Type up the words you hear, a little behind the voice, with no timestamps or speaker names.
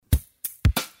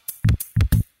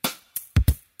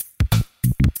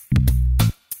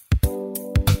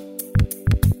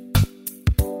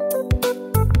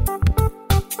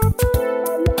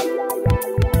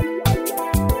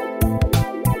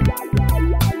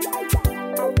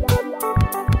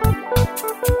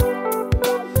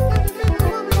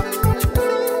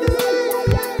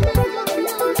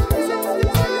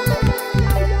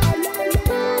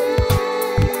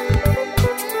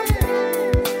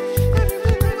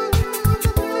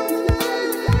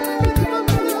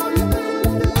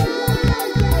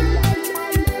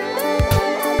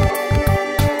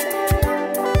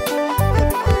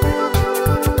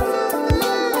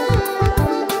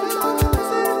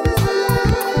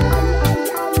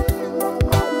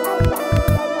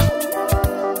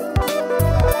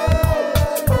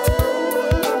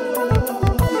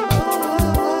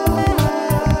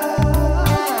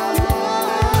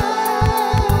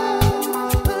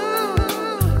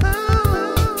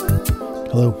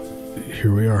Hello.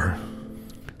 Here we are.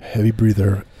 Heavy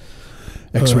breather.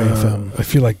 X-Ray FM. I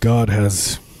feel like God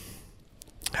has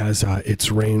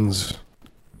its reins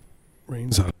on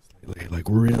us lately, like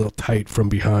real tight from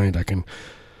behind. I can,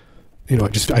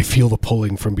 I feel the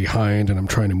pulling from behind, and I'm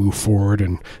trying to move forward,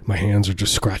 and my hands are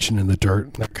just scratching in the dirt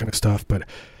and that kind of stuff. But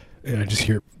I just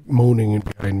hear moaning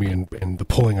behind me and the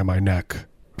pulling on my neck.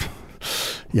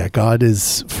 Yeah, God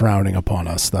is frowning upon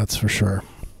us. That's for sure.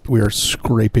 We are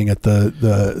scraping at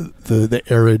the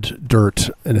arid dirt,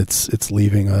 and it's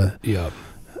leaving a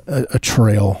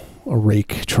trail, a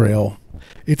rake trail.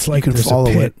 It's like you can there's follow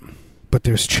a pit, it, but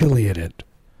there's chili in it.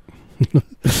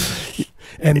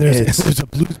 And there's a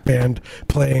blues band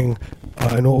playing,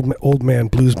 an old man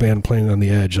blues band playing on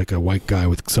the edge, like a white guy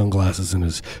with sunglasses and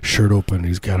his shirt open.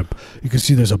 You can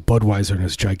see there's a Budweiser in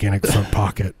his gigantic front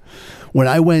pocket. When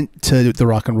I went to the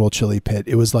Rock and Roll Chili Pit,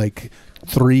 it was like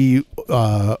 3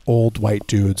 old white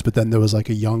dudes, but then there was like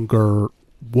a younger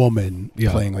woman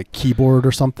playing like keyboard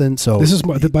or something. So this is,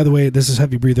 by the way, this is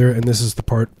Heavy Breather, and this is the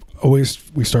part.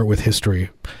 Always we start with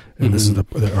history, and this is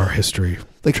our history,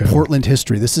 like channel. Portland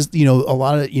history. This is a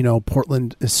lot of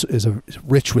Portland is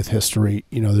rich with history.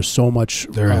 There's so much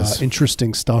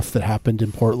interesting stuff that happened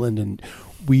in Portland, and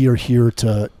we are here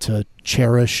to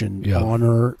cherish and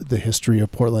honor the history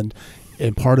of Portland.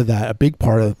 And part of that, a big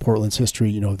part of Portland's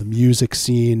history, the music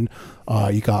scene.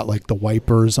 You got like the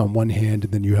Wipers on one hand,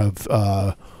 and then you have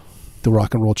the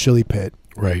Rock and Roll Chili Pit.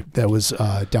 Right, that was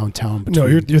downtown. No,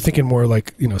 you're thinking more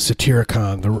like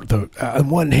Satyricon. The on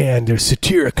one hand there's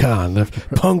Satyricon, the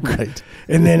punk, right,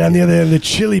 and then on the other hand the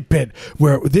Chili Pit,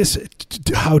 where this.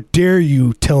 How dare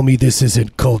you tell me this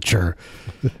isn't culture?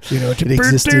 It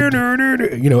existed.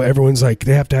 Everyone's like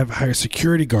they have to have higher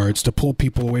security guards to pull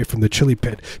people away from the Chili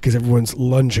Pit because everyone's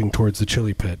lunging towards the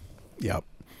Chili Pit. Yeah,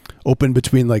 open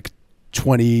between like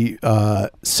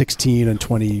 2016 and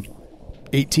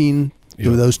 2018.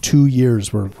 Yep. Those 2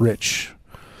 years were rich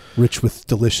with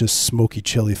delicious smoky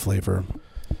chili flavor.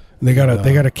 And they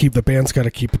gotta keep the band's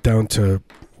gotta keep it down to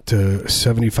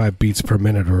 75 beats per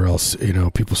minute, or else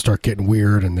people start getting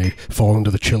weird and they fall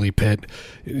into the Chili Pit.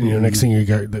 Next thing you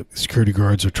got the security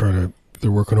guards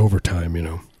they're working overtime.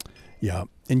 Yeah,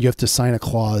 and you have to sign a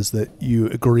clause that you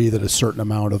agree that a certain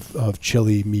amount of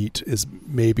chili meat is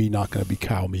maybe not going to be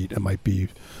cow meat. It might be.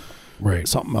 Right,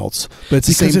 something else. But it's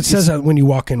because it says that when you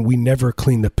walk in, we never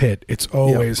clean the pit. It's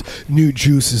always new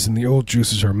juices, and the old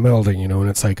juices are melding. And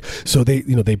it's like so they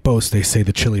they boast. They say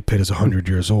the Chili Pit is 100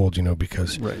 years old.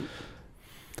 Because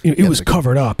it was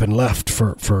covered up and left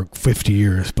for 50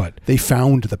 years. But they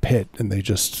found the pit and they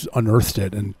just unearthed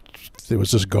it, and it was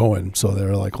just going. So they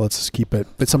were like, let's just keep it.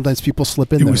 But sometimes people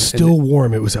slip in. It there. Was still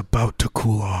warm. It was about to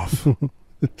cool off,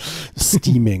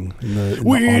 steaming.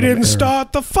 We didn't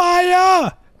start the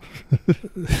fire.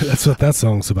 That's what that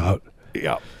song's about.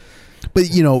 Yeah, but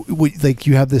you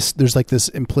have this. There's like this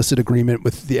implicit agreement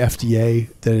with the FDA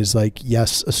that is like,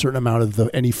 yes, a certain amount of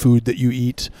any food that you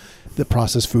eat, the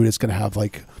processed food, is going to have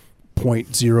like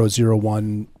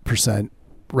 0.001%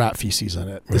 rat feces in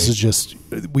it. Right. This is just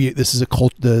This is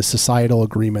the societal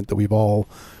agreement that we've all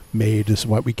made. This is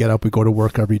what we get up, we go to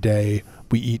work every day,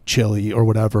 we eat chili or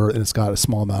whatever, and it's got a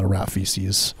small amount of rat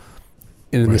feces.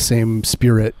 And in the same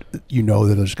spirit, that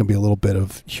there's going to be a little bit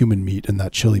of human meat in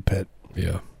that Chili Pit.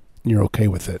 Yeah. And you're okay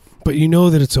with it. But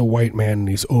that it's a white man and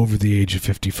he's over the age of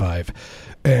 55.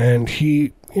 And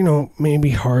he, maybe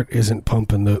heart isn't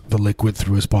pumping the liquid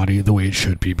through his body the way it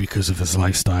should be because of his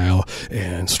lifestyle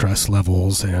and stress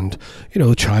levels and,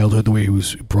 childhood, the way he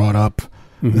was brought up,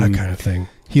 that kind of thing.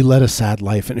 He led a sad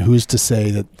life, and who's to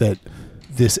say that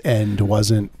this end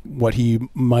wasn't what he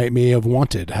may have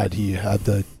wanted had he had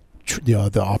the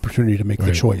opportunity to make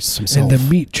the choice himself. And the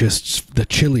meat, the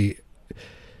chili,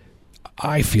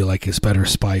 I feel like is better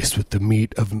spiced with the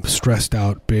meat of stressed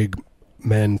out big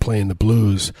men playing the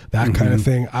blues, that kind of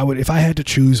thing. I would, if I had to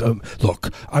choose.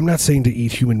 Look, I'm not saying to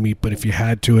eat human meat, but if you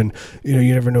had to, and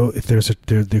you never know if there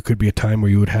could be a time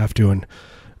where you would have to, and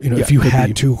if you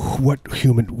had to, what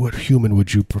human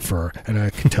would you prefer? And I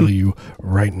can tell you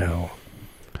right now.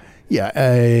 Yeah,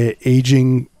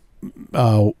 aging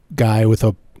guy with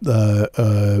a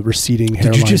receding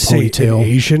hairline. Did you just ponytail. Say an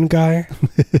Asian guy?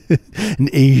 An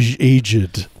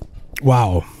aged.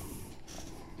 Wow.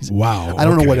 I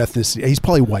don't know what ethnicity. He's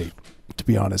probably white, to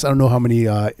be honest. I don't know how many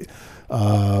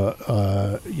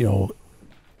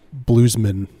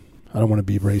bluesmen. I don't want to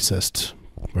be racist.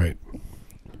 Right.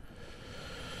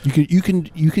 You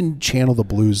can channel the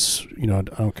blues. I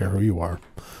don't care who you are.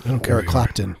 I don't care. Eric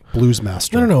Clapton, blues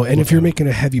master. No. And if you're making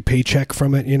a heavy paycheck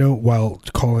from it,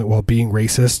 while being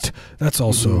racist, that's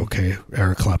also okay.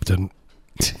 Eric Clapton.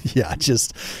 Yeah,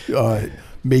 just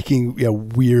making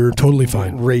weird, totally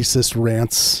fine, racist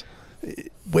rants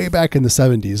way back in the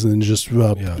 70s, and then just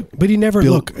But he never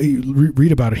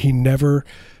read about it. He never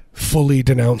fully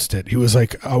denounced it. He was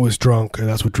like, I was drunk, and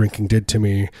that's what drinking did to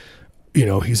me. You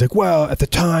know, he's like, well, at the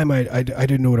time, I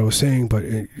didn't know what I was saying, but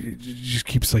it just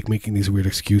keeps like making these weird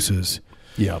excuses.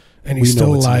 Yeah, and he's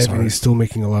still alive, and he's still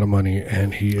making a lot of money,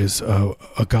 and he is a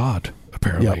god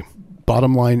apparently. Yep.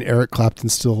 Bottom line, Eric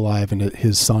Clapton's still alive, and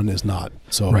his son is not.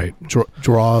 So right.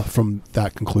 Draw from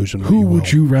that conclusion. Who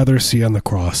would you rather see on the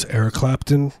cross, Eric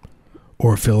Clapton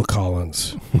or Phil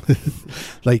Collins?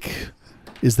 Like,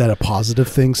 is that a positive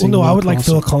thing? Well, no, I would like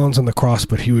Phil Collins on the cross,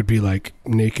 but he would be like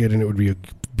naked, and it would be a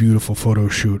beautiful photo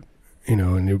shoot, you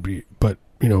know, and it would be, but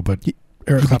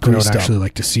Eric Clapton I would actually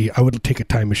like to see. I would take a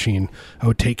time machine. I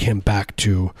would take him back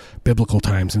to biblical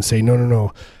times and say,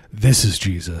 no, this is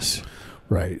Jesus.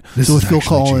 Right. This is Phil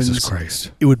Collins, Jesus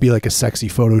Christ. It would be like a sexy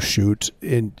photo shoot,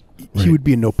 and he would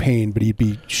be in no pain, but he'd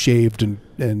be shaved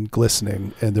and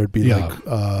glistening, and there'd be like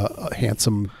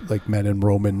handsome like men in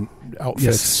Roman outfits.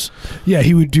 Yes. Yeah,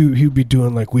 he would be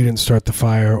doing like We Didn't Start the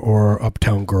Fire or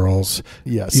Uptown Girls.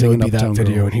 Yeah, it would be that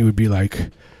video, and he would be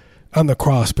like on the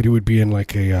cross, but he would be in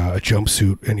like a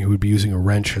jumpsuit, and he would be using a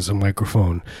wrench as a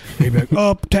microphone. And he'd be like,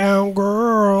 Uptown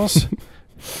Girls.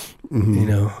 Mm-hmm. You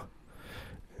know.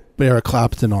 But Eric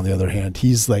Clapton, on the other hand,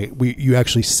 he's like you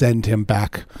actually send him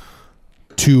back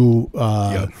to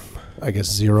I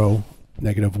guess 0,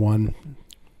 -1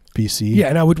 BC. Yeah,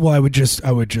 and I would do the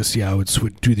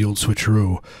old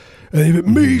switcheroo.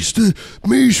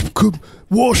 Me's come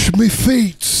wash me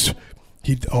feet.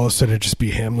 He'd all of a sudden just be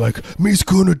him like, me's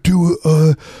gonna heal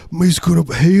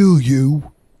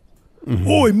you. Mm-hmm.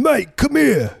 Oi, mate, come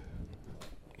here.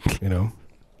 You know.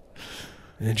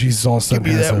 And Jesus all of a sudden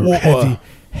has a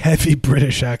heavy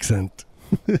British accent.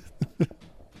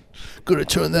 Gonna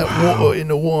turn that water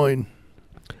into wine.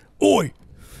 Oi!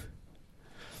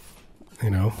 You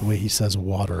know, the way he says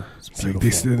water. It's like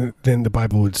then the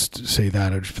Bible would say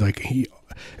that. It'd be like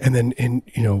and then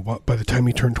by the time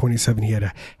he turned 27, he had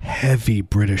a heavy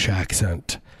British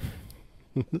accent.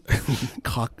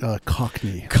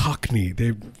 Cockney. Cockney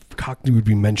would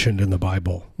be mentioned in the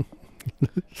Bible.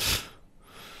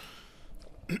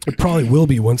 It probably will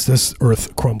be once this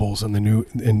earth crumbles and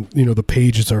the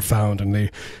pages are found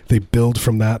and they build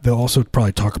from that. They'll also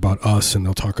probably talk about us, and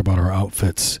they'll talk about our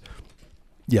outfits.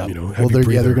 Yeah.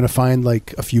 They're going to find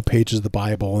like a few pages of the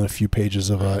Bible and a few pages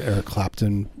of Eric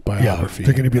Clapton biography. Yeah,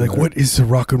 they're going to be like, what is the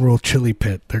Rock and Roll Chili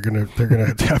Pit? They're going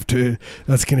to have to.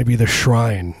 That's going to be the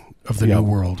shrine of the new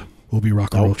world. Will be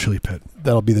Rock and Roll Chili Pit.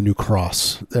 That'll be the new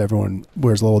cross. Everyone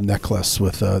wears a little necklace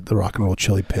with the Rock and Roll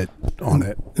Chili Pit on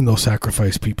it, and they'll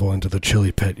sacrifice people into the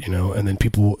chili pit, and then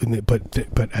people.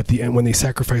 But at the end, when they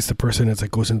sacrifice the person, it's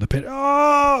like goes into the pit.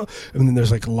 Oh, and then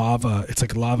there's like lava. It's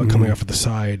like lava coming off of the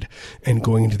side and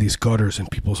going into these gutters,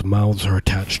 and people's mouths are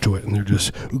attached to it, and they're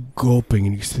just gulping,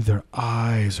 and you see their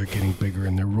eyes are getting bigger,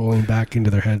 and they're rolling back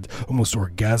into their heads, almost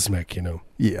orgasmic,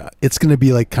 Yeah, it's going to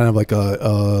be like kind of like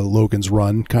a Logan's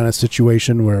Run kind of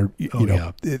situation where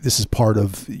this is part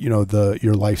of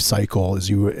your life cycle. Is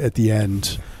you at the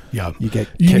end, you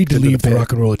need to leave the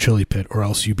Rock and Roll Chili Pit, or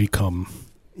else you become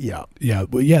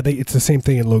it's the same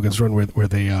thing in Logan's Run where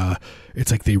they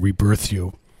it's like they rebirth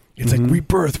you. It's like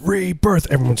rebirth.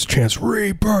 Everyone's chants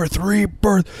rebirth,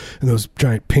 and those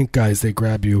giant pink guys, they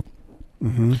grab you,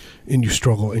 and you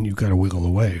struggle, and you got to wiggle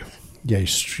away. Yeah,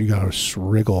 you got to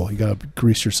wriggle. You got to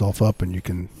grease yourself up, and you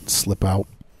can slip out.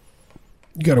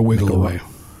 You got to wiggle away.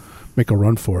 Make a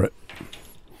run for it.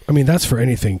 I mean, that's for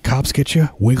anything. Cops get you,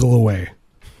 wiggle away.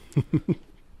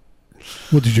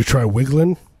 Well, did you try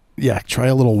wiggling? Yeah, try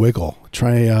a little wiggle.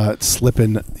 Try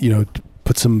slipping,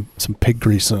 put some pig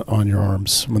grease on your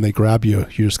arms. When they grab you,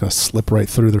 you're just going to slip right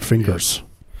through their fingers.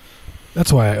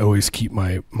 That's why I always keep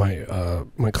my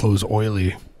clothes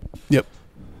oily. Yep.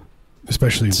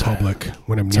 Especially in public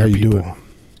when I'm near people.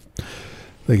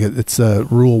 Like it's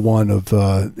rule 1 of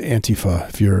Antifa.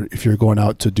 If you're going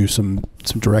out to do some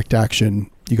direct action,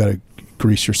 you got to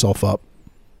grease yourself up.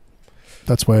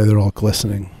 That's why they're all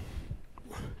glistening.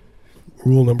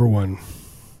 Rule number 1.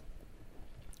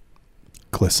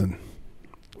 Glisten.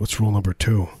 What's rule number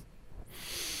 2?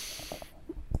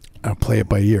 I'll play it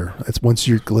by ear. It's once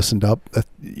you're glistened up.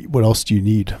 What else do you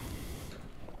need?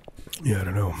 Yeah, I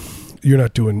don't know. You're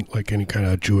not doing like any kind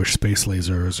of Jewish space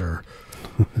lasers or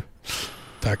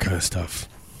that kind of stuff.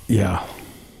 Yeah.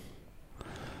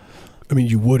 I mean,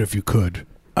 you would if you could.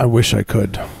 I wish I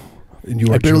could. And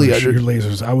you are Jewish, your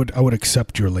lasers. I would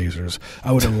accept your lasers.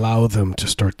 I would allow them to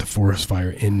start the forest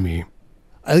fire in me.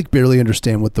 I like barely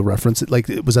understand what the reference. Like,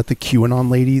 was that the QAnon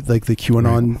lady, like the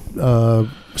QAnon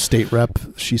state rep?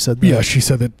 She said that. Yeah, she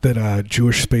said that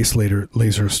Jewish space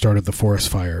laser started the forest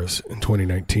fires in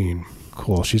 2019.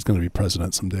 Cool. She's going to be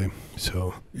president someday.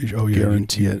 So,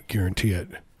 guarantee it. Guarantee it.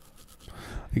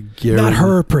 Not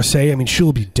her per se. I mean,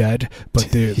 she'll be dead, but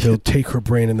they'll take her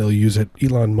brain and they'll use it.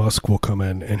 Elon Musk will come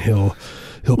in and he'll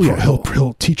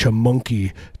teach a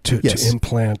monkey to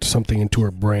implant something into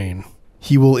her brain.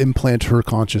 He will implant her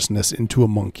consciousness into a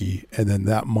monkey, and then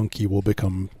that monkey will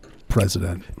become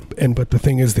president. But the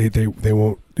thing is, they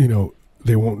won't,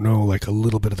 they won't know, like, a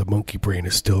little bit of the monkey brain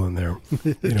is still in there.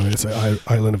 It's an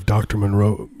Island of Dr.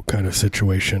 Monroe kind of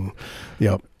situation.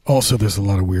 Yep. Also, there's a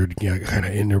lot of weird, kind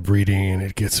of interbreeding, and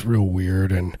it gets real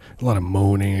weird, and a lot of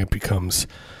moaning. It becomes,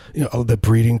 the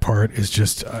breeding part is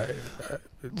just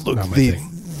look. Not my thing.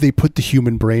 They put the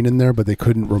human brain in there, but they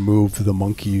couldn't remove the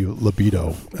monkey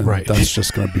libido, and right. That's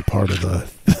just going to be part of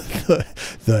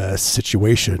the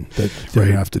situation that they're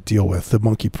going to have to deal with. The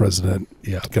monkey president,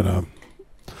 that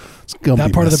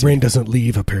part of the brain doesn't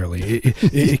leave, apparently.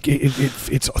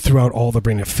 It's throughout all the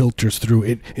brain. It filters through.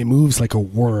 It moves like a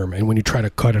worm, and when you try to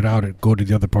cut it out, it go to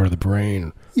the other part of the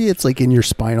brain. Yeah, it's like in your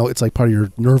spinal. It's like part of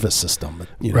your nervous system.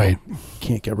 Right. You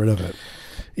can't get rid of it.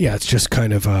 Yeah, it's just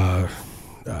kind of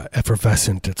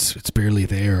effervescent. It's barely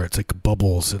there. It's like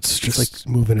bubbles. It's just like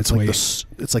moving its way.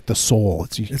 It's like the soul.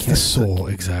 It's the soul,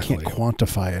 exactly. You can't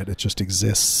quantify it. It just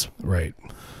exists. Right.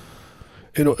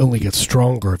 It'll only get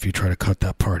stronger if you try to cut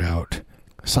that part out.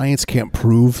 Science can't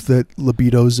prove that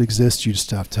libidos exist. You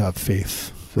just have to have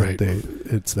faith that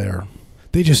it's there.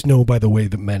 They just know by the way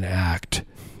that men act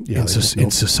in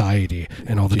society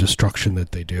and all the destruction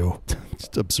that they do.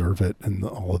 Just observe it and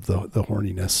all of the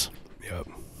horniness. Yep.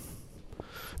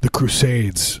 The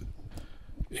Crusades,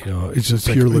 it's just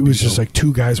like, it was just like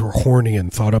two guys were horny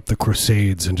and thought up the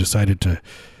Crusades and decided to,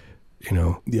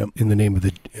 in the name of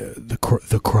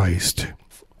the Christ.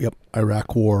 Yep,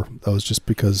 Iraq War. That was just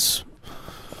because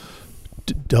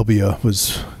W got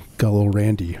a little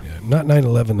randy. Yeah. Not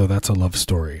 9/11 though. That's a love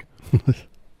story.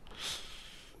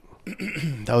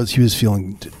 He was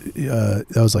feeling. That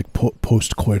was like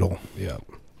post-coital. Yeah.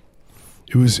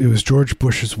 It was George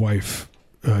Bush's wife.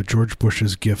 George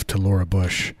Bush's gift to Laura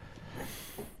Bush.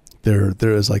 There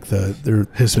is like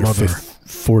his mother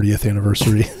 40th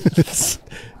anniversary.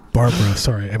 Barbara,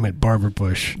 sorry, I meant Barbara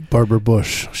Bush. Barbara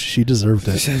Bush, she deserved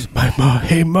it. She says, "My mom,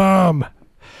 hey mom,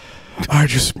 I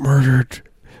just murdered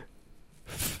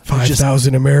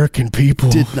 5,000 American people.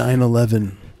 Did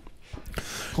 9/11."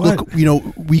 Look,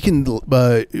 we can.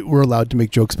 We're allowed to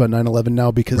make jokes about 9/11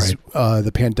 now because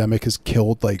the pandemic has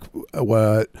killed like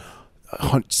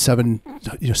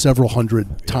several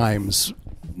hundred times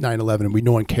 9/11, and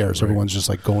no one cares. Right. Everyone's just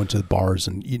like going to the bars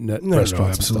and eating at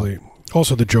restaurants. Absolutely.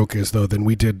 Also, the joke is though, then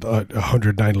we did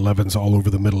 100 9/11s all over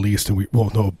the Middle East, and we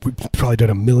probably did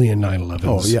 1 million 9/11s.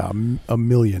 Oh yeah, 1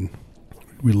 million.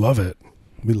 We love it.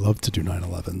 We love to do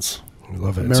 9/11s. We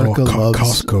love it. America it's all loves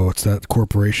Costco. It's that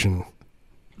corporation.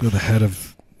 They're the head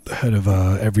of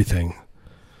everything.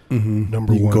 Mm-hmm.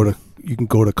 Number one. You can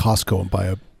go to Costco and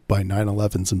buy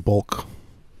 9/11s in bulk.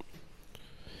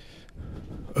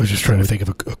 I was just trying to think of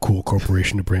a cool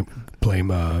corporation to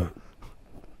blame.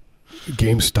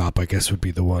 GameStop, I guess, would be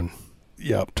the one.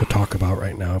 Yep. To talk about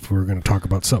right now, if we were going to talk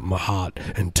about something hot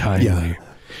and timely.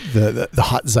 Yeah. The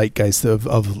hot zeitgeist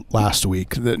of last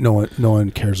week that no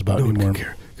one cares about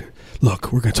anymore.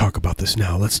 Look, we're going to talk about this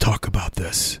now. Let's talk about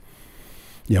this.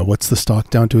 Yeah, what's the stock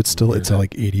down to? It's at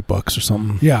like $80 or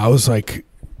something. Yeah, I was like,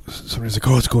 somebody's like,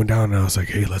 oh, it's going down, and I was like,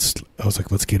 hey, let's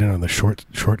get in on the short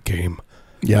game.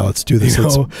 Yeah, let's do this.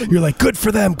 You're like, good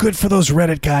for them, good for those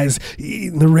Reddit guys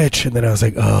eating the rich, and then I was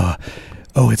like, oh,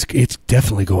 it's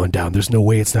definitely going down. There's no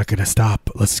way it's not going to stop.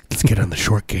 Let's get on the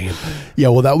short game. Yeah,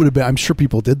 well, that would have been. I'm sure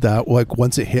people did that. Like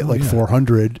once it hit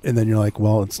 400, and then you're like,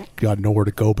 well, it's got nowhere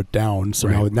to go but down. So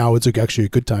now it's actually a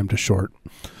good time to short.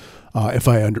 If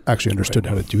I actually understood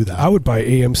how to do that, I would buy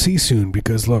AMC soon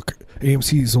because look,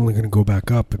 AMC is only going to go back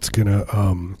up. It's gonna,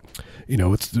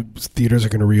 theaters are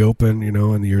going to reopen,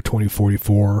 in the year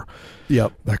 2044.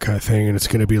 Yep, that kind of thing, and it's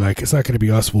going to be like it's not going to be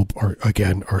us.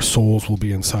 Our souls will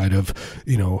be inside of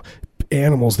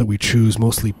animals that we choose,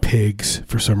 mostly pigs.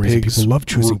 For some reason, people love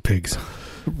choosing pigs.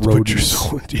 Rodents,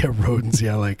 rodents.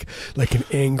 Yeah, like an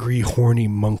angry, horny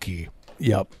monkey.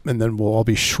 Yep, and then we'll all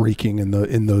be shrieking in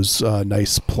those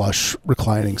nice plush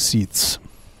reclining seats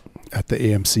at the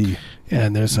AMC. Yeah,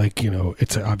 and there's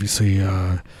it's obviously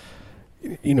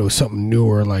something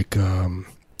newer. Like I'm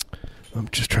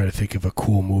just trying to think of a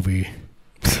cool movie.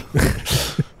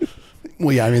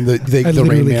 Well, yeah, I mean the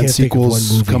Rain Man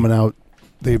sequel's coming out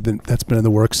that's been in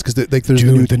the works because there's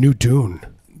the new Dune.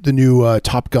 The new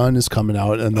Top Gun is coming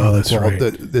out, and that's right.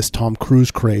 This Tom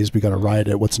Cruise craze, we got to ride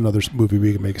it. What's another movie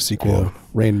we can make a sequel? Yeah.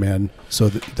 Rain Man. So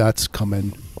that's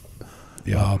coming.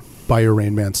 Yeah. Buy your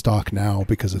Rain Man stock now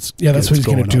because it's that's what he's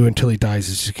going to do until he dies.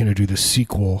 He's just going to do the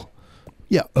sequel.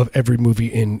 Yeah. Of every movie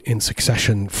in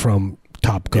succession from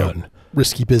Top Gun. Yeah.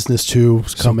 Risky Business 2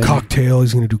 is coming. Cocktail.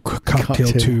 He's going to do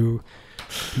Cocktail 2.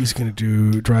 He's going to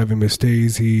do Driving Miss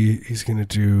Daisy. He's going to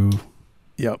do.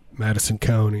 Yep. Madison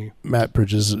County.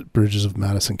 Bridges of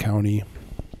Madison County.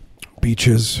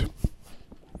 Beaches.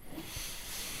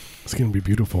 It's going to be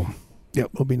beautiful.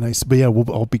 Yep, it'll be nice. But yeah,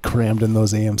 we'll all be crammed in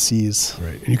those AMCs.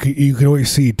 Right. And you can always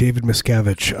see David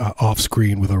Miscavige off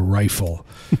screen with a rifle.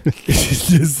 It's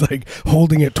just like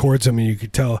holding it towards him, and you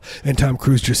could tell. And Tom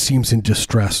Cruise just seems in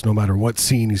distress no matter what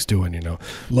scene he's doing,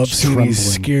 Love scene,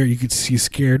 he's scared. You could see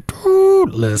scared.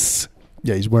 Toothless.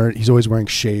 Yeah, he's always wearing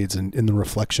shades, and in the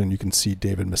reflection you can see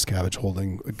David Miscavige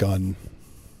holding a gun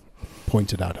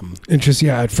pointed at him. And just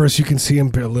at first you can see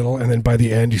him a little, and then by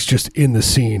the end he's just in the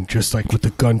scene, just like with the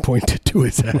gun pointed to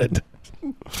his head.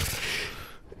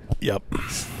 Yep.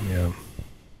 Yeah.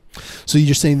 So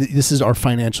you're saying that this is our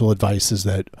financial advice is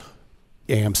that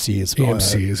AMC is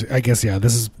I guess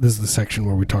this is the section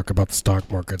where we talk about the stock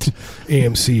markets.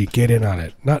 AMC, get in on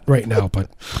it. Not right now, but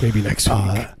maybe next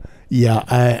week. Yeah,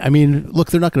 I mean,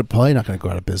 look, they're probably not going to go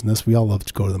out of business. We all love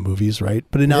to go to the movies, right?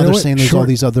 But now they're saying there's all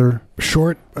these other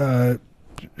short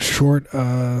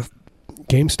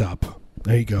GameStop.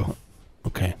 There you go.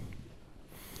 Okay,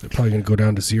 they're probably going to go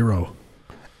down to 0.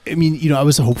 I mean, I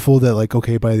was hopeful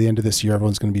that by the end of this year,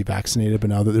 everyone's going to be vaccinated. But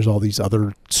now that there's all these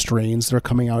other strains that are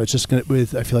coming out, it's just going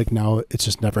to. I feel like now it's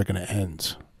just never going to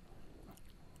end.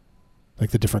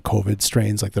 Like the different COVID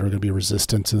strains, that are going to be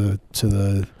resistant to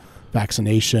the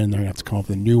vaccination. They're gonna have to come up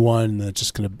with a new one, and then it's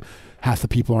just gonna half the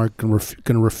people aren't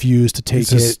gonna refuse to take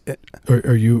it.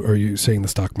 Are you saying the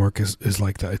stock market is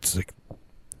like that? It's like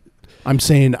I'm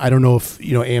saying I don't know if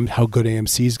how good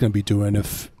AMC is gonna be doing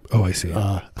if. Oh, I see.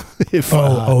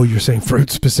 You're saying for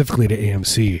specifically to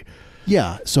AMC.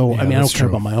 Yeah. So I mean, I don't care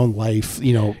about my own life.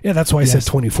 Yeah, that's why I said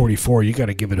 2044. You got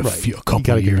to give it a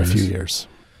couple of years. Give it a few years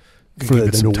for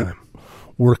it some time.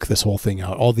 Work this whole thing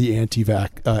out. All the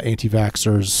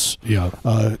anti-vaxxers. Yeah.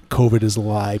 COVID is a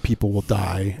lie. People will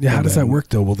die. Yeah. How does that work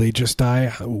though? Will they just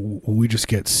die? Will we just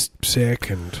get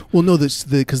sick and? Well, no.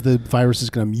 Because the virus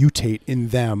is going to mutate in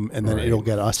them, and then it'll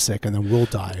get us sick, and then we'll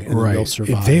die, and then they'll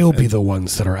survive. They'll be the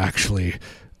ones that are actually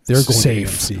they're going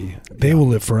safe. To AMC. They will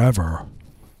live forever.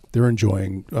 They're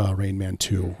enjoying Rain Man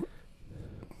 2,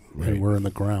 and we're in the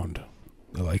ground.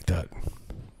 I like that.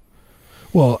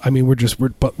 Well, I mean,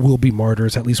 but we'll be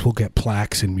martyrs. At least we'll get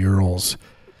plaques and murals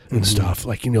and stuff.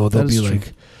 Like, they'll be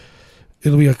like,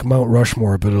 it'll be like Mount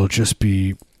Rushmore, but it'll just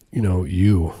be,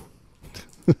 you.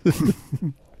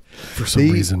 For some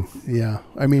reason. Yeah.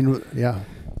 I mean, yeah.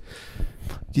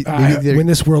 When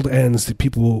this world ends, the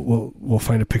people will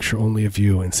find a picture only of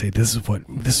you and say, this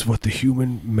is what the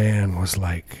human man was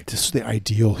like. This is the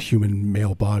ideal human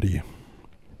male body.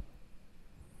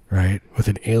 Right, with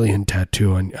an alien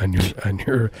tattoo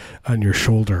on your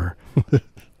shoulder. The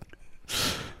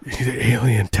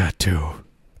alien tattoo.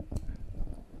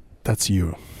 That's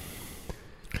you.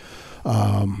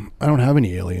 I don't have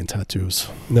any alien tattoos.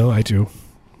 No, I do.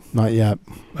 Not yet.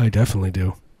 I definitely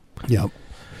do. Yep.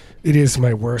 It is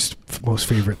my most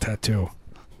favorite tattoo.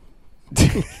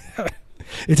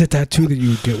 It's a tattoo that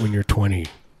you get when you're 20.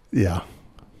 Yeah.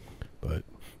 But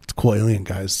it's cool alien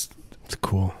guys. It's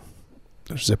cool.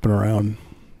 They're zipping around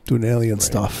doing alien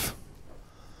stuff.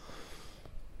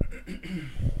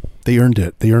 They earned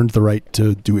it. They earned the right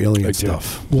to do alien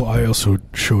stuff. Well, I also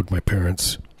showed my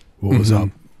parents what was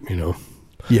up,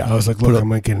 Yeah. I was like, look, I'm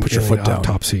going to get an alien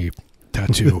autopsy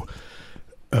tattoo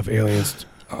of aliens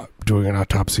doing an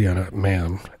autopsy on a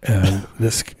man. And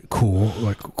this cool,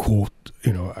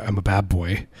 I'm a bad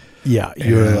boy. Yeah.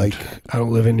 You're like, I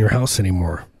don't live in your house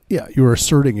anymore. Yeah. You're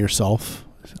asserting yourself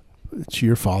to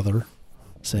your father.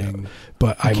 Saying,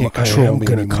 but I am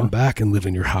going to come back and live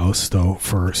in your house though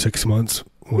for 6 months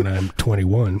when I'm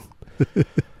 21.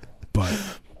 but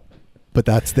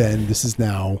that's then. This is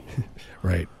now,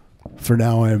 right? For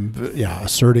now, I'm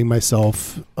asserting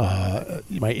myself,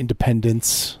 my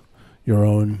independence,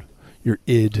 your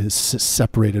id is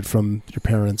separated from your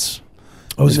parents.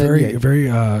 I was very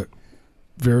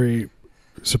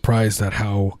surprised at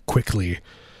how quickly.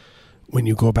 When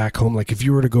you go back home, like if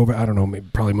you were to go back, I don't know,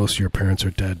 probably most of your parents are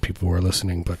dead, people who are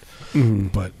listening, but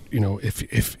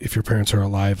if your parents are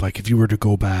alive, like if you were to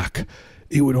go back,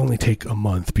 it would only take a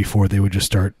month before they would just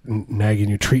start nagging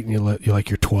you, treating you like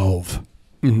you're 12.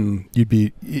 Mm-hmm. You'd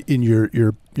be in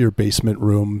your basement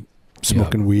room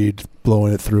smoking weed,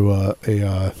 blowing it through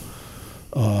a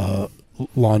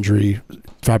laundry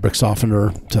fabric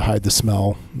softener to hide the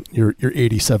smell. Your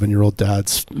 87-year-old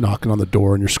dad's knocking on the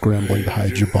door and you're scrambling to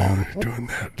hide your bong. Doing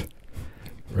that.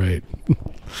 Right.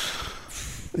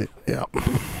 Yeah.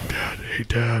 Dad, hey,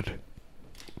 Dad.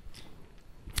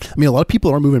 I mean, a lot of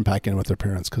people are moving back in with their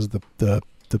parents because of the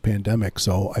pandemic.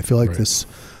 So I feel like this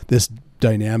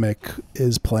dynamic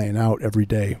is playing out every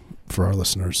day for our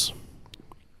listeners.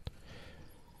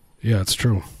 Yeah, it's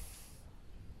true.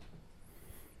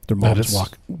 Their moms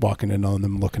walking in on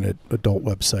them, looking at adult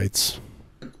websites,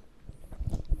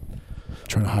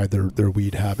 trying to hide their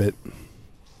weed habit.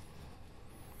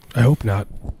 I hope not.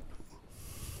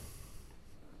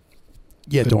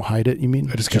 Yeah, don't hide it, you mean?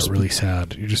 I just got really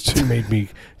sad. You just made me...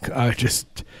 I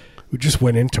just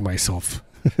went into myself.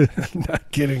 Not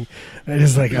kidding. I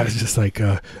was just like,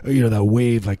 that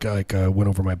wave went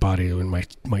over my body and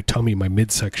my tummy, my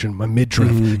midsection, my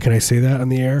midriff. Mm-hmm. Can I say that on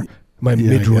the air? My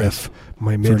midriff.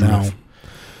 My midriff.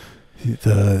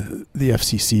 The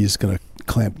FCC is going to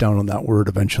clamp down on that word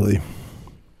eventually.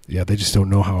 Yeah, they just don't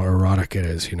know how erotic it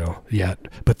is, yet.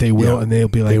 But they will, and they'll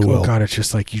be like, oh, God, it's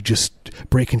just like you just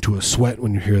break into a sweat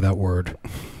when you hear that word.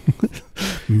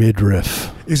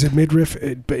 Midriff. Is it midriff?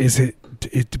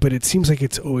 But it seems like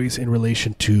it's always in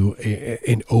relation to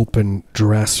an open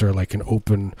dress or like an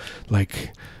open,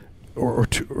 like, or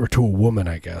to a woman,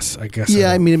 I guess.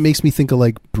 Yeah, I mean, it makes me think of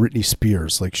like Britney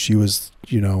Spears. Like she was,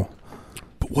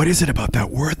 But what is it about that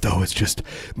word, though? It's just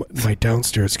my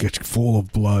downstairs gets full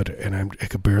of blood, and I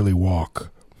could barely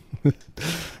walk. Yeah,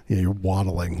 you're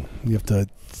waddling. You have to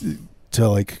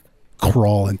like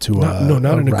crawl into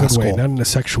not in a rascal. good way, not in a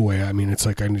sexual way. I mean, it's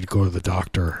like I need to go to the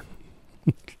doctor.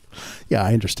 Yeah,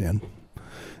 I understand.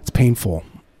 It's painful.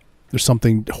 There's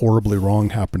something horribly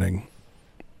wrong happening.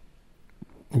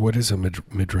 What is a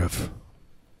midriff?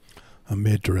 A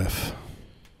midriff.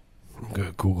 I'm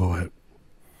gonna Google it.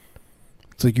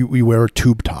 It's like we wear a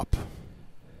tube top.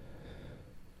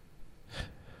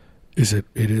 It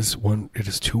is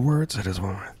two words? It is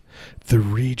one word. The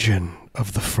region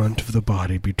of the front of the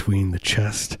body between the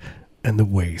chest and the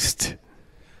waist.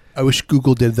 I wish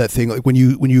Google did that thing. Like when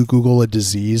you Google a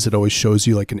disease, it always shows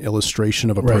you like an illustration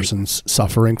of a person's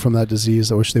suffering from that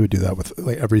disease. I wish they would do that with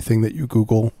like everything that you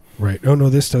Google. Right. Oh no,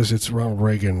 this does. It's Ronald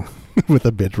Reagan with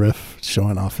a midriff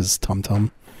showing off his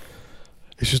tum-tum.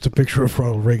 It's just a picture of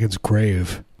Ronald Reagan's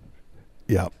grave.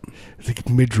 Yeah. It's like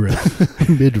midriff.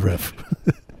 Midriff.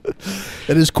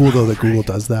 It is cool though that Google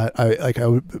does that.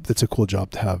 That's a cool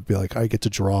job to have. Be like, I get to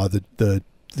draw the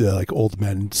like old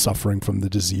men suffering from the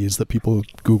disease that people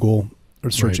Google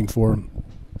are searching for.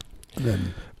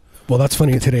 Then, well, that's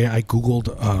funny. Today I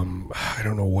Googled, I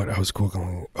don't know what I was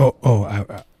Googling.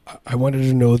 I wanted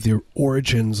to know the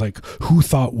origins, like who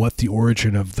thought what the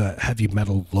origin of the heavy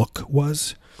metal look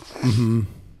was. Mm-hmm.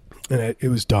 And it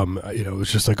was dumb. It was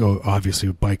just like, obviously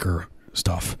biker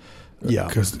stuff. Yeah.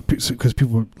 Because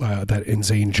people, that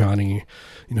Insane Johnny,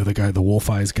 the Wolf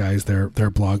Eyes guys, their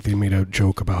blog, they made a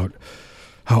joke about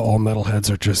how all metalheads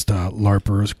are just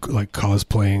LARPers, like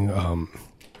cosplaying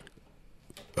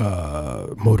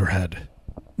Motorhead.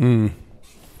 Mm.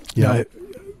 Yeah.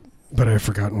 But I've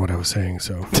forgotten what I was saying,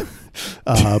 so.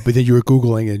 But then you were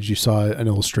Googling and you saw an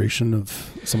illustration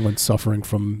of someone suffering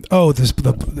from... Oh,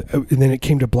 and then it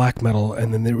came to black metal,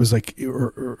 and then it was like, it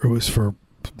was for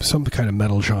some kind of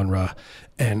metal genre,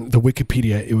 and the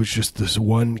Wikipedia, it was just this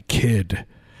one kid,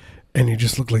 and he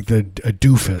just looked like a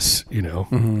doofus,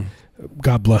 Mm-hmm.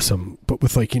 God bless him, but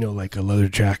with like a leather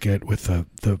jacket with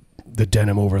the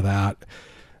denim over that,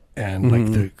 and like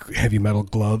the heavy metal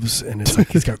gloves, and it's like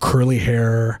he's got curly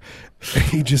hair, and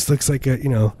he just looks like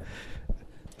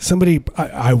somebody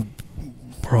I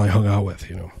probably hung out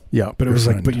with, Yeah, but it was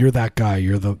like, but you're that guy,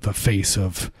 you're the face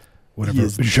of whatever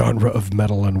genre of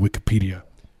metal on Wikipedia.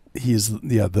 He's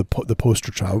the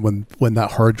poster child when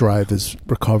that hard drive is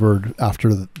recovered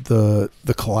after the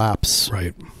collapse.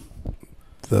 Right.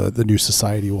 The new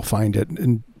society will find it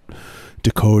and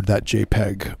decode that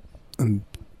JPEG, and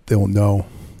they will know.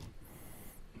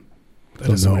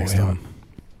 That is a nice thought.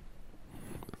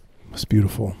 It's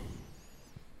beautiful.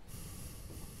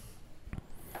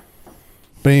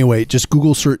 But anyway, just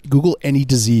Google any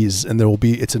disease, and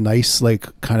it's a nice,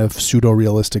 like, kind of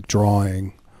pseudo-realistic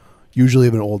drawing, usually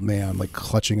of an old man, like,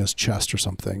 clutching his chest or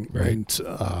something. Right. And,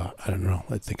 I don't know.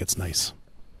 I think it's nice.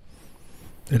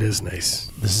 It is nice.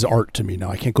 This is art to me now.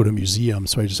 I can't go to a museum,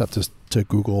 so I just have to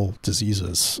Google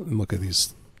diseases and look at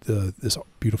these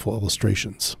beautiful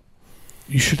illustrations.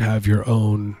 You should have your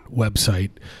own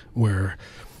website where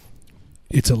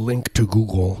it's a link to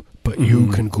Google, but you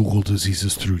can Google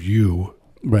diseases through you.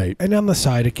 Right. And on the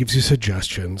side, it gives you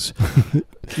suggestions.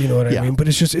 You know what I mean? But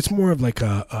it's more of like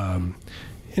a,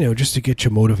 just to get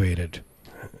you motivated.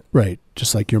 Right.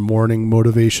 Just like your morning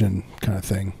motivation kind of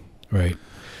thing. Right.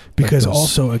 Because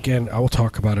also, again, I will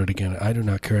talk about it again. I do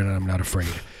not care and I'm not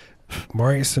afraid.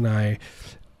 Marius and I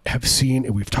have seen,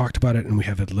 and we've talked about it, and we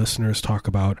have had listeners talk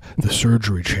about the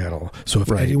Surgery Channel. So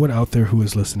if anyone out there who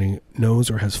is listening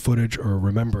knows or has footage or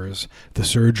remembers the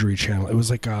Surgery Channel, it was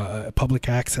like a public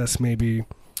access maybe.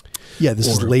 Yeah, this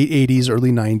is late 80s,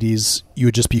 early 90s. You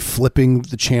would just be flipping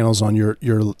the channels on your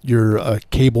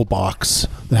cable box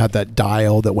that had that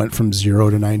dial that went from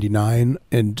 0 to 99,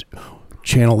 and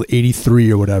channel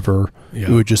 83 or whatever, it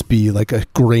would just be like a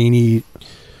grainy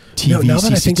TV. Now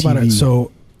that CCTV. I think about it,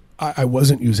 so I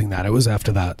wasn't using that. I was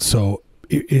after that. So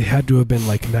it had to have been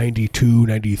like 92,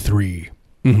 93,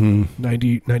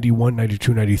 90, 91,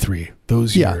 92, 93.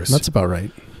 Those years. Yeah, that's about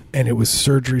right. And it was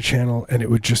Surgery Channel, and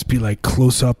it would just be like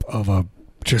close up of a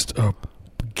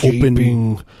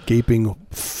gaping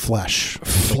flesh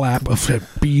flap of it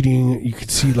beating. You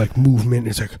could see like movement.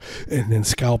 It's like, and then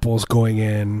scalpels going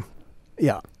in.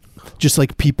 Yeah. Just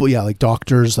like people, like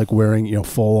doctors, like wearing,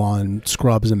 full on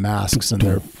scrubs and masks, and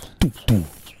they're.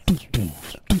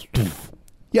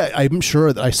 Yeah, I'm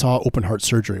sure that I saw open heart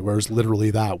surgery where it's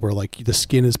literally that, where like the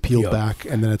skin is peeled back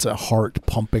and then it's a heart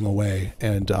pumping away,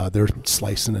 and they're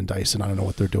slicing and dicing. I don't know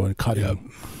what they're doing, cutting. Yep.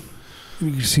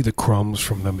 You see the crumbs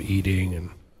from them eating,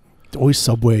 and always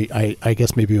Subway. I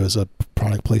guess maybe it was a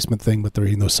product placement thing, but they're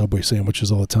eating those Subway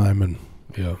sandwiches all the time, and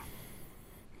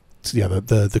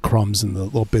the crumbs and the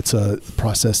little bits of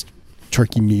processed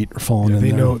turkey meat are falling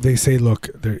in there. They say, look,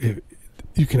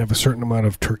 you can have a certain amount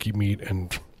of turkey meat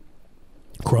and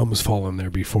crumbs fall in there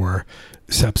before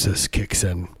sepsis kicks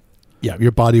in. Yeah,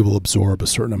 your body will absorb a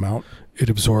certain amount. It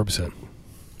absorbs it.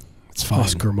 It's fine.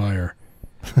 Oscar Mayer.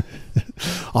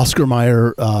 Oscar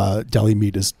Mayer deli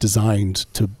meat is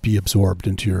designed to be absorbed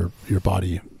into your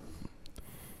body.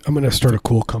 I'm going to start a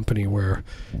cool company where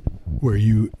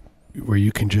you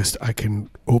can I can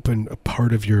open a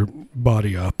part of your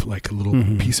body up, like a little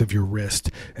piece of your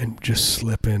wrist, and just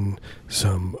slip in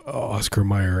some Oscar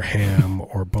Mayer ham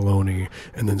or bologna,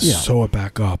 and then sew it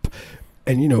back up.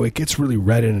 And, it gets really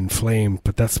red and inflamed,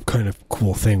 but that's the kind of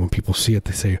cool thing. When people see it,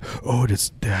 they say, oh, did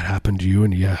that happen to you?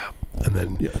 And and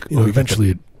then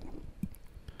eventually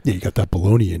you got that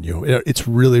bologna in you. It's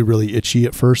really, really itchy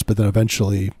at first, but then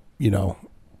eventually,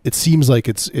 it seems like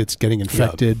it's getting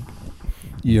infected.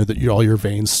 Yeah. That all your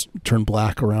veins turn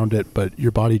black around it, but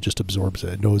your body just absorbs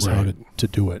it. It knows how to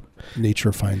do it.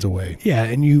 Nature finds a way. Yeah,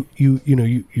 and you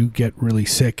get really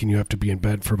sick and you have to be in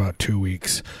bed for about 2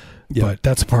 weeks. Yeah. But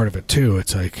that's a part of it too.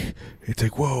 It's like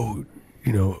whoa,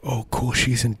 oh cool,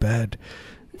 she's in bed.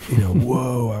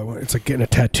 Whoa, it's like getting a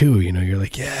tattoo. You're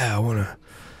like, yeah, I want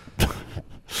to.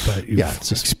 But it's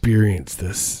just experienced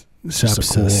this. It's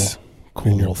just a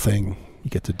cool little thing you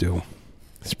get to do.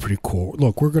 It's pretty cool.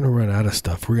 Look, we're going to run out of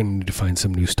stuff. We're going to need to find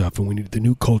some new stuff, and we need the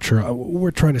new culture. What we're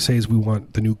trying to say is we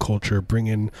want the new culture. Bring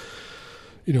in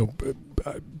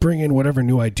whatever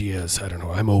new ideas. I don't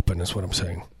know. I'm open is what I'm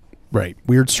saying. Right.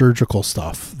 Weird surgical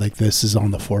stuff like this is on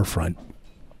the forefront,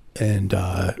 and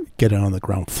get it on the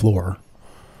ground floor.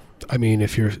 I mean,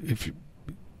 if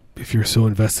you're so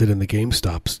invested in the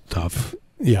GameStop stuff.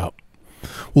 Yeah.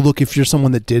 Well, look, if you're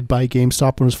someone that did buy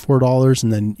GameStop when it was $4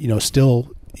 and then,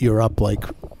 still you're up like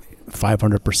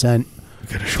 500%. You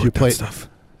got to short that stuff.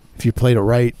 If you played it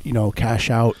right, cash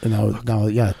out. And now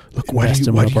look, why do you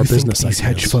think these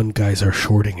hedge fund guys are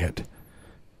shorting it?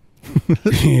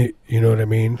 You know what I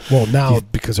mean? Well, now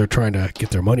because they're trying to get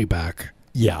their money back.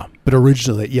 Yeah. But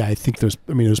originally, I think it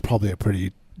was probably a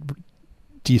pretty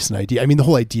decent idea. I mean, the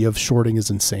whole idea of shorting is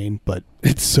insane, but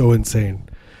it's so insane.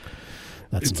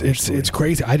 It's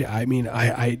crazy. I mean,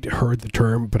 I heard the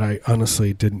term, but I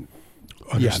honestly didn't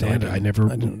understand it. I didn't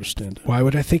understand it. Why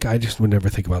would I think? I just would never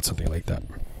think about something like that.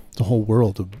 The whole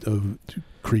world of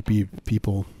creepy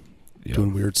people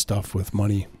doing weird stuff with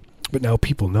money. But now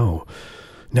people know.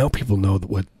 Now people know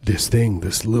what this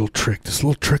little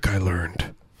trick I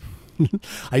learned.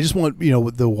 I just want,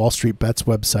 the Wall Street Bets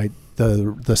website,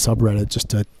 the subreddit, just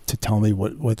to tell me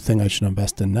what thing I should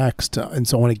invest in next. And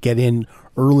so I want to get in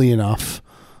early enough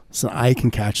so I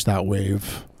can catch that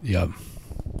wave. Yeah.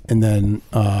 And then,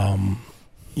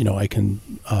 I can,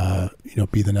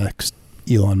 be the next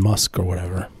Elon Musk or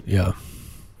whatever. Yeah.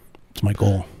 It's my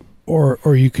goal.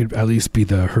 Or you could at least be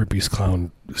the herpes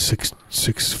clown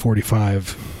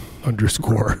 645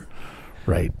 _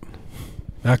 Right.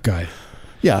 That guy.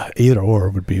 Yeah, either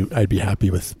or I'd be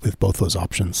happy with both those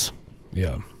options.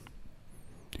 Yeah.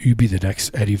 You'd be the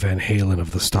next Eddie Van Halen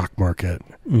of the stock market.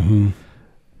 Mm-hmm.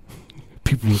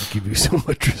 People would give you so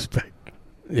much respect.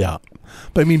 Yeah.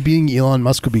 But I mean, being Elon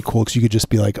Musk would be cool because you could just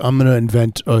be like, I'm going to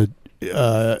invent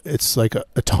it's like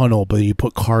a tunnel, but you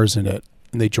put cars in it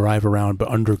and they drive around, but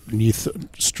underneath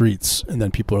streets. And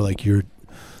then people are like, you're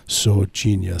so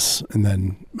genius. And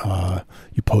then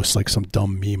you post like some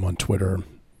dumb meme on Twitter.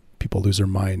 People lose their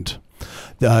mind.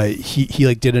 He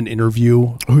like did an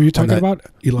interview. Who are you talking about?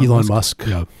 Elon Musk.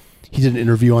 Yeah. He did an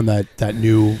interview on that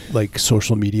new like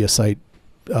social media site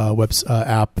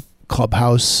app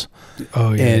Clubhouse.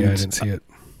 Oh yeah, and I didn't see it.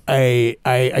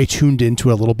 I tuned into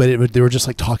it a little bit. They were just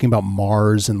like talking about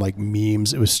Mars and like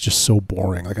memes. It was just so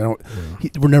boring. Like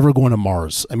we're never going to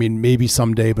Mars. I mean, maybe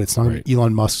someday, but it's not. Right.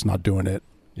 Elon Musk's not doing it.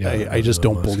 Yeah, I just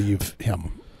don't believe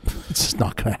him. It's just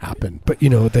not going to happen. But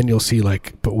then you'll see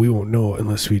but we won't know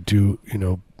unless we do.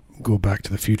 Go back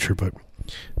to the future. But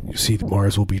you see,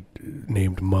 Mars will be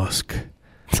named Musk.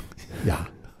 Yeah.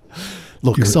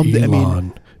 Look, someday.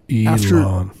 Elon.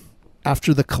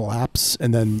 After the collapse,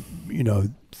 and then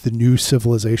the new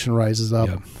civilization rises up.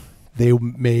 Yeah. They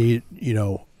may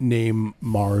name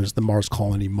Mars, the Mars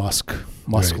colony,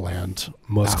 Muskland,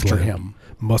 after him.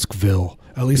 Muskville,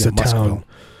 at least a town.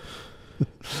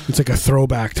 It's like a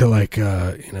throwback to like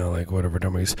whatever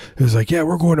dummies. It was like, yeah,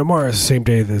 we're going to Mars the same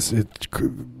day this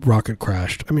rocket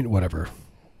crashed. I mean, whatever.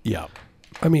 Yeah.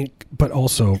 I mean, but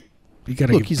also. You got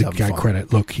to give the guy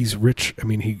credit. Look, he's rich. I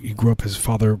mean, he grew up. His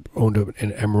father owned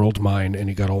an emerald mine, and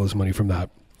he got all his money from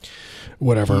that.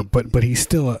 Whatever, but he's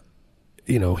still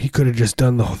he could have just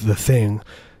done the thing.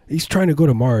 He's trying to go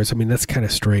to Mars. I mean, that's kind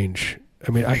of strange.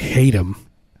 I mean, I hate him.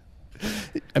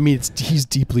 I mean, he's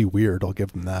deeply weird. I'll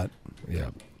give him that. Yeah,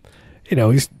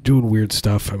 he's doing weird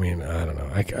stuff. I mean, I don't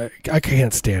know. I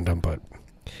can't stand him, but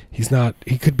he's not.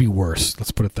 He could be worse.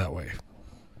 Let's put it that way.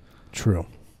 True.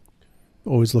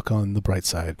 Always look on the bright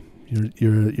side.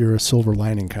 You're a silver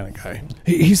lining kind of guy.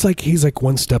 He's like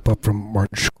one step up from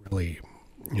Martin Shkreli.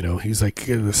 He's like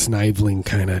the sniveling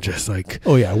kind of, just like,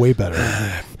 oh yeah, way better.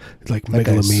 Like that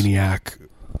megalomaniac.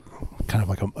 Kind of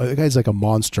like the guy's like a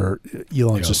monster.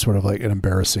 Elon's just sort of like an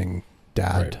embarrassing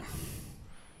dad. Right.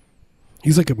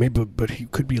 He's like but he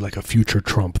could be like a future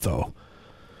Trump though.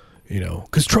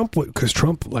 Because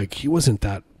Trump like he wasn't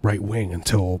that right wing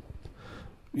until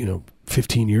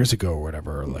 15 years ago or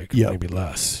whatever, like maybe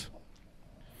less.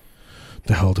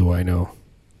 The hell do I know?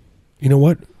 You know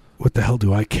what? What the hell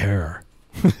do I care?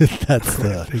 That's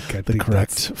the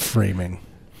correct framing.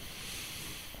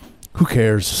 Who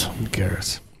cares? Who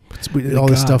cares? All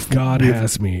this stuff. God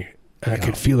has me. I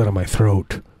can feel it on my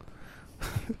throat.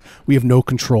 We have no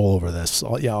control over this.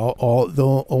 All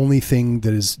the only thing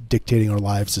that is dictating our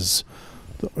lives is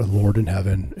our Lord in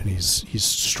heaven, and he's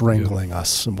strangling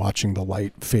us and watching the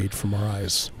light fade from our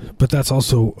eyes. But that's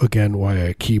also, again, why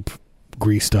I keep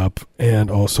greased up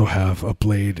and also have a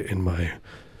blade in my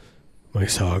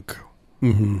sock,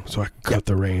 so I can cut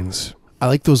the reins. I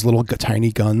like those little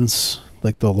tiny guns,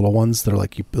 like the little ones that are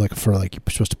you're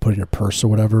supposed to put in your purse or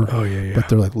whatever. Oh yeah. But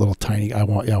they're like little tiny.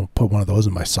 I'll put one of those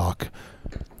in my sock.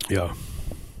 Yeah.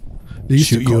 They used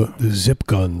to call the zip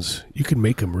guns. You can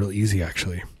make them real easy,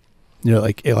 actually.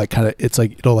 It'll kind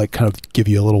of give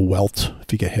you a little welt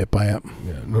if you get hit by it.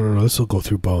 Yeah, no. This will go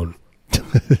through bone.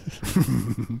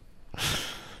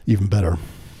 Even better.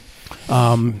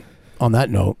 On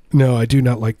that note, no, I do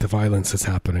not like the violence that's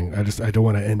happening. I don't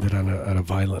want to end it on a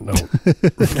violent note.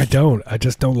 I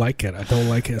just don't like it. I don't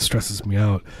like it. It stresses me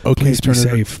out. Okay, please be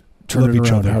safe. Love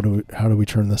each other. How do we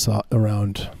turn this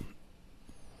around?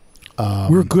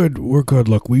 We're good.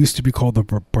 Look, we used to be called the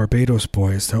Barbados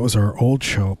Boys. That was our old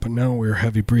show, but now we're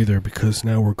Heavy Breather because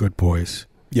now we're good boys.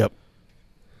 Yep.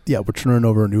 Yeah, we're turning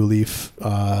over a new leaf.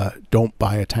 Don't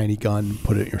buy a tiny gun.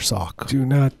 Put it in your sock. Do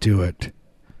not do it.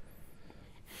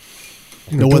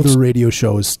 No other radio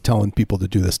show is telling people to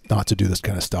do this, not to do this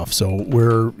kind of stuff. So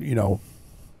we're,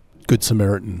 good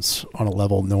Samaritans on a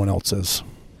level no one else is.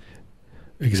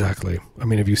 Exactly. I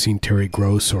mean, have you seen Terry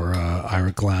Gross or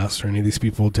Ira Glass or any of these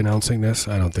people denouncing this?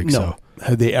 I don't think so.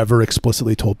 Have they ever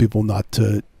explicitly told people not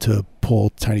to pull a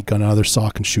tiny gun out of their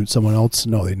sock and shoot someone else?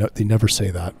 No, they never say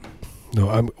that. No,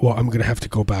 I'm going to have to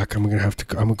go back. I'm going to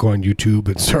go on YouTube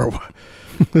and start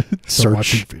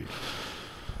search.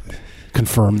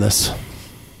 Confirm this.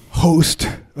 Host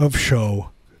of show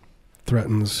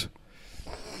threatens.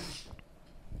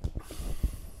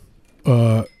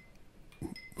 Love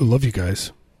you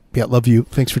guys. Yeah, love you.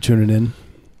 Thanks for tuning in.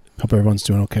 Hope everyone's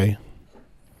doing okay.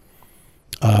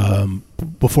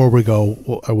 Before we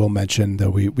go, I will mention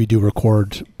that we do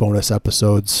record bonus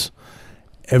episodes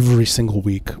every single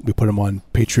week. We put them on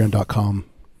patreon.com/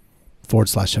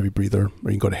 /Heavy Breather,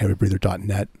 or you can go to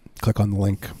heavybreather.net, click on the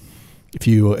link. If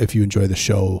you enjoy the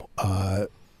show,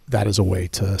 that is a way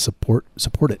to support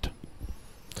it.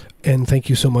 And thank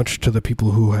you so much to the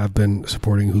people who have been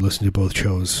supporting, who listen to both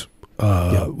shows.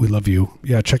 We love you.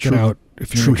 Yeah, check it out.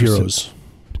 If you're True interested. Heroes.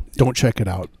 Don't check it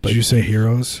out. Did you say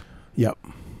heroes? Yep.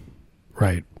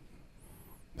 Right.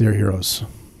 They're heroes.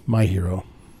 My hero.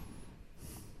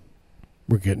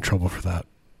 We're getting in trouble for that.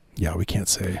 Yeah, we can't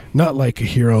say. Not like a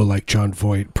hero like John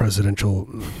Voight, Presidential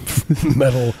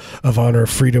Medal of Honor,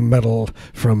 Freedom Medal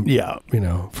from,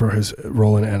 for his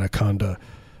role in Anaconda.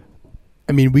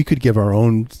 I mean, we could give our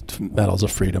own medals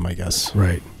of freedom, I guess.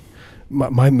 Right.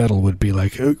 My medal would be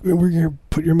like, we're going to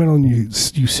put your medal and you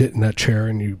sit in that chair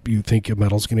and you think your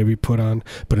medal's going to be put on.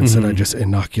 But instead I just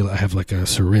inoculate. I have like a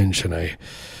syringe and I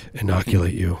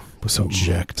inoculate you with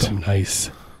something nice.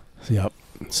 Yep.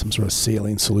 Some sort of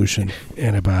saline solution.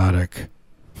 Antibiotic.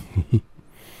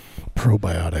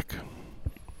 Probiotic.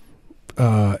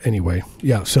 Anyway.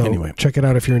 Check it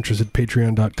out if you're interested.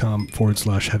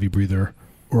 Patreon.com/Heavy Breather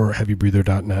or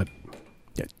heavybreather.net.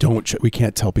 Yeah, we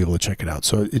can't tell people to check it out.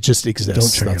 So it just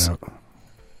exists. Don't check it out.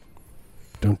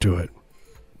 Don't do it.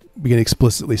 We can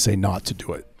explicitly say not to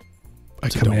do it. I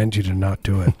command you to not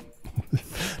do it.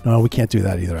 No, we can't do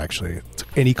that either, actually. It's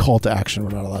any call to action we're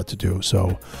not allowed to do.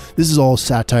 So this is all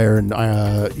satire and,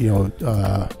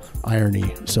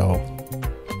 irony. So.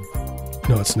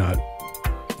 No, it's not.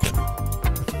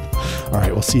 All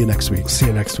right. We'll see you next week.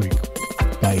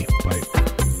 Bye. Bye.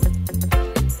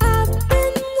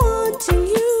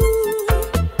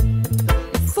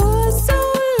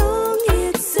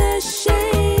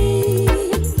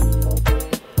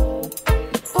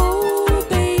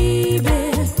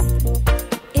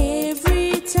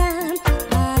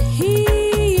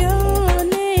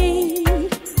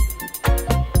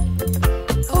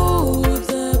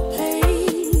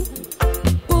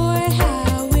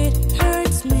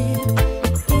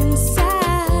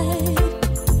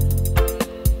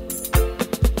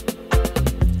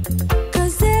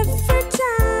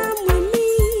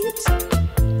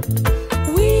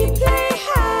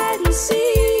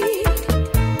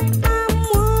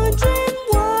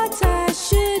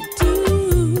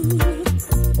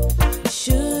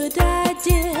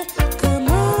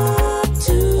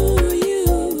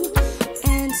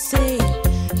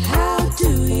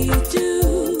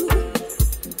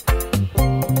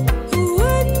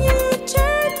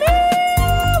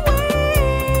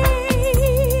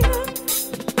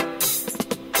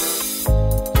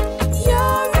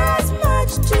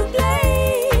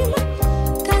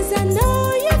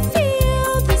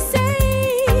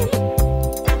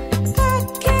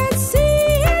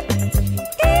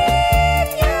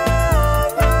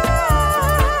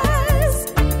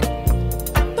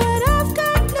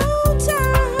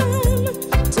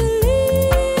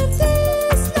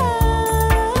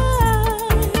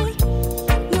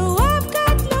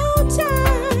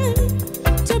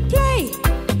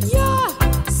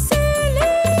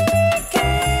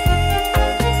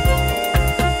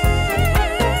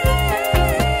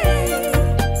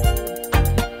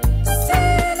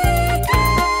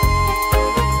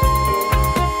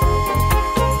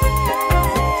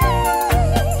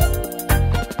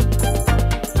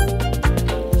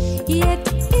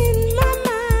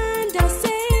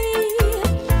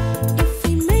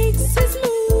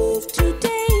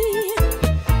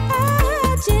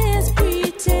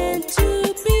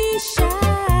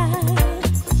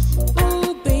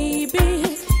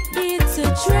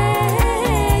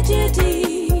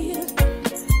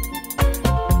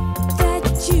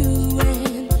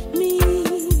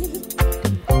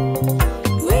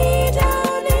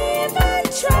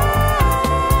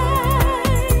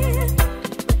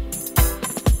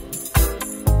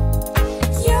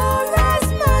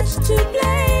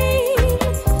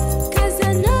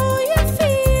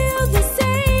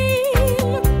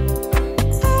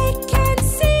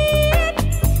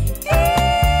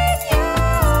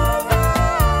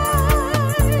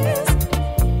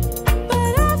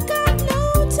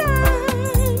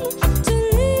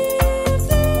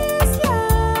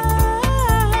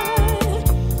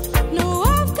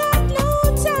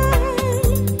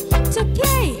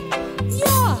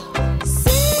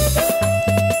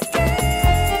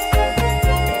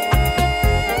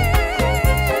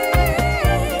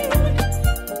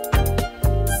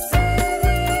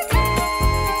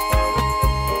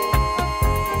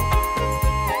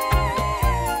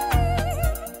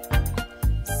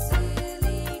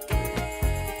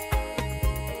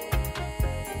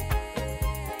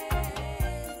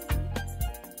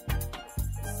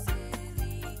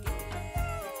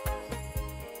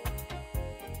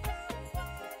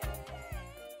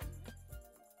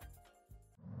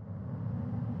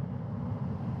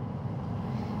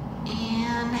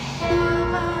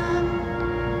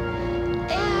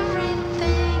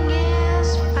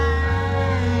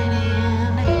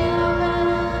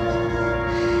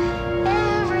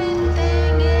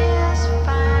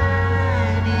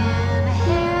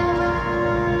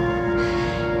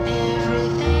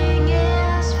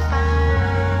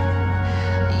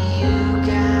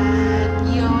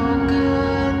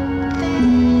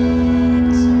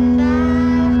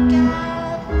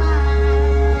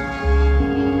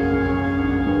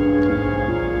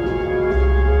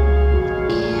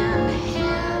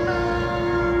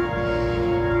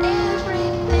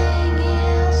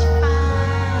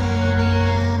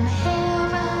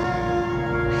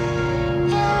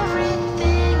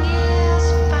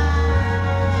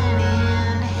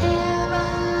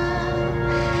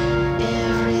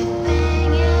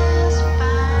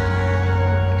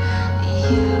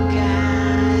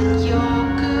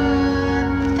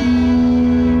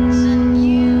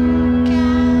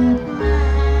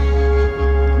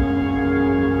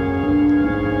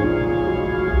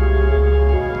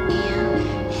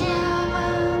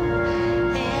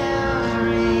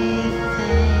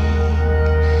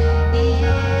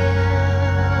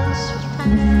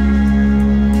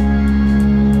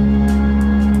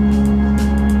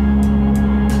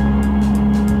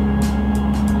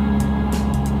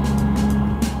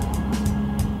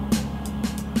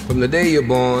 From the day you're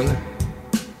born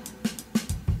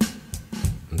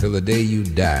until the day you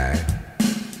die,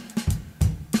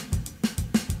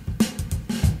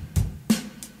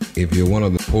 if you're one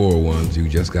of the poor ones, you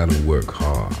just gotta work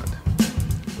hard.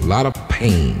 A lot of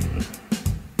pain,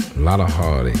 a lot of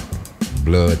heartache,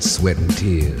 blood, sweat, and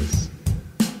tears.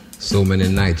 So many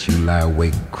nights you lie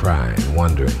awake crying,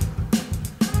 wondering,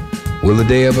 will the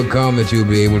day ever come that you'll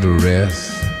be able to rest?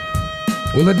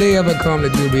 Will the day ever come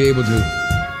that you'll be able to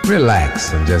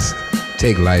relax and just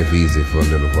take life easy for a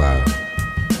little while?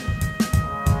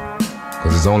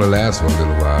 Because it's only lasts for a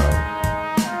little while.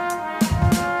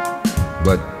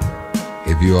 But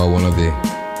if you are one of the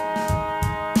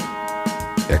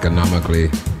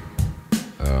economically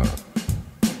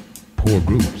poor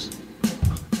groups,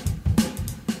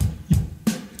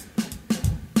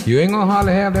 you ain't gonna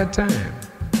hardly have that time.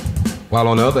 While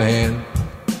on the other hand,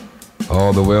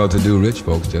 all the well-to-do rich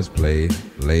folks just play,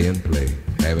 lay and play,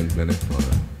 having plenty of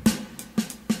fun.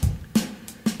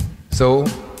 So,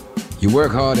 you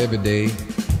work hard every day,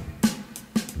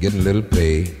 getting a little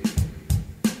pay.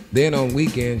 Then on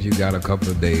weekends, you got a couple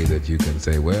of days that you can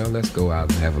say, well, let's go out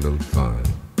and have a little fun.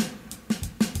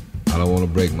 I don't want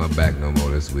to break my back no more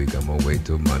this week. I'm going to wait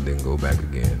till Monday and go back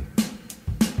again.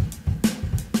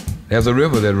 There's a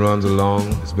river that runs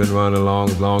along. It's been running along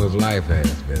as long as life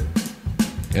has been.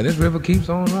 And this river keeps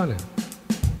on running.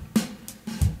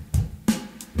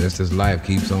 Just as life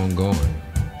keeps on going.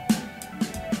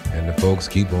 And the folks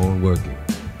keep on working.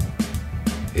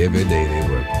 Every day they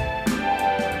work.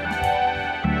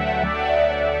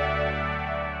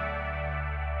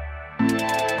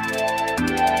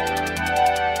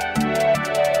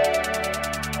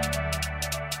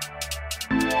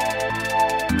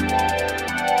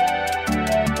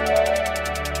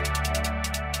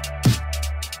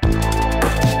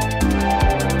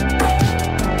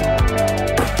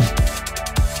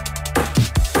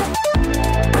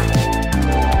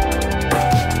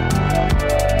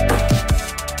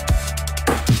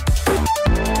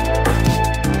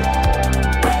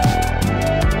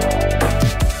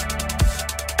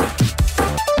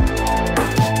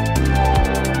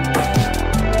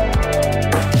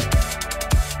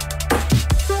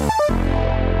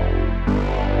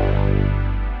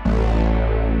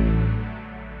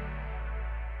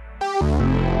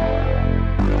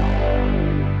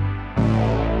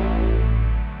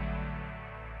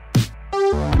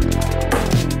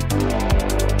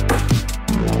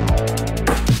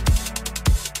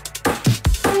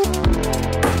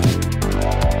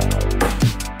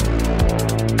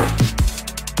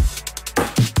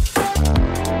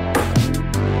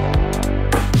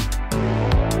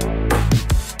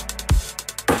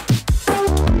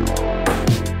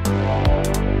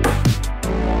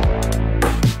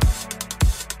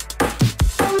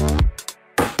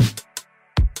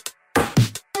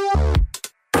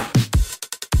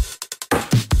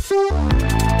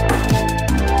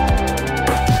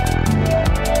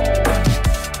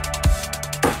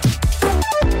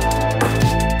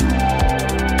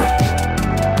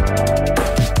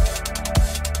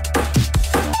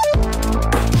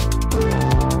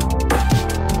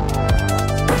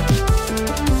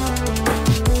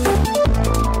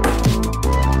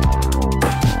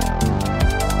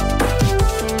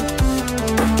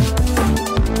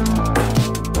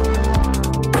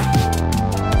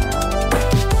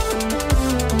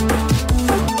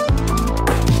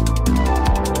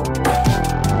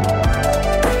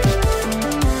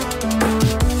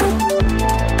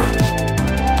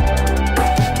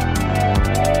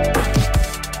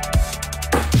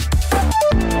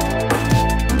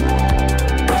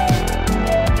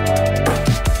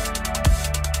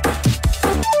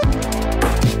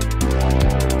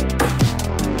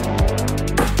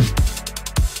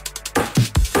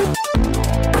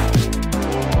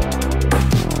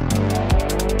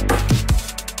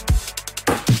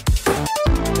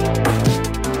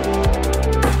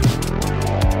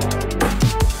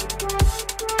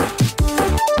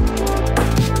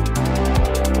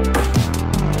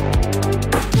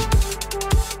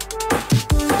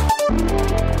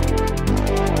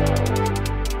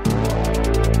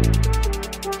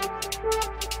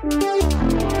 Mm-hmm.